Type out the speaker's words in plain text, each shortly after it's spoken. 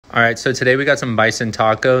All right, so today we got some bison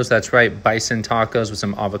tacos. That's right, bison tacos with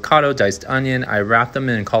some avocado, diced onion. I wrapped them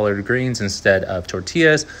in collard greens instead of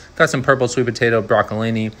tortillas. Got some purple sweet potato,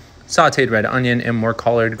 broccolini, sauteed red onion, and more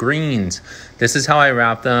collard greens. This is how I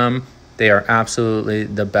wrap them. They are absolutely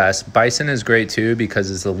the best. Bison is great too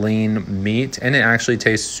because it's a lean meat and it actually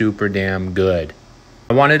tastes super damn good.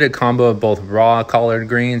 I wanted a combo of both raw collard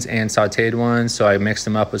greens and sauteed ones, so I mixed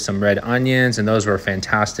them up with some red onions, and those were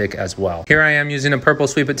fantastic as well. Here I am using a purple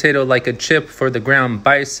sweet potato like a chip for the ground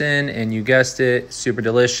bison, and you guessed it, super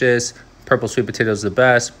delicious. Purple sweet potato is the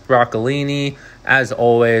best. Broccolini, as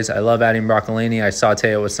always, I love adding broccolini. I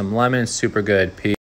saute it with some lemon, super good. Peace.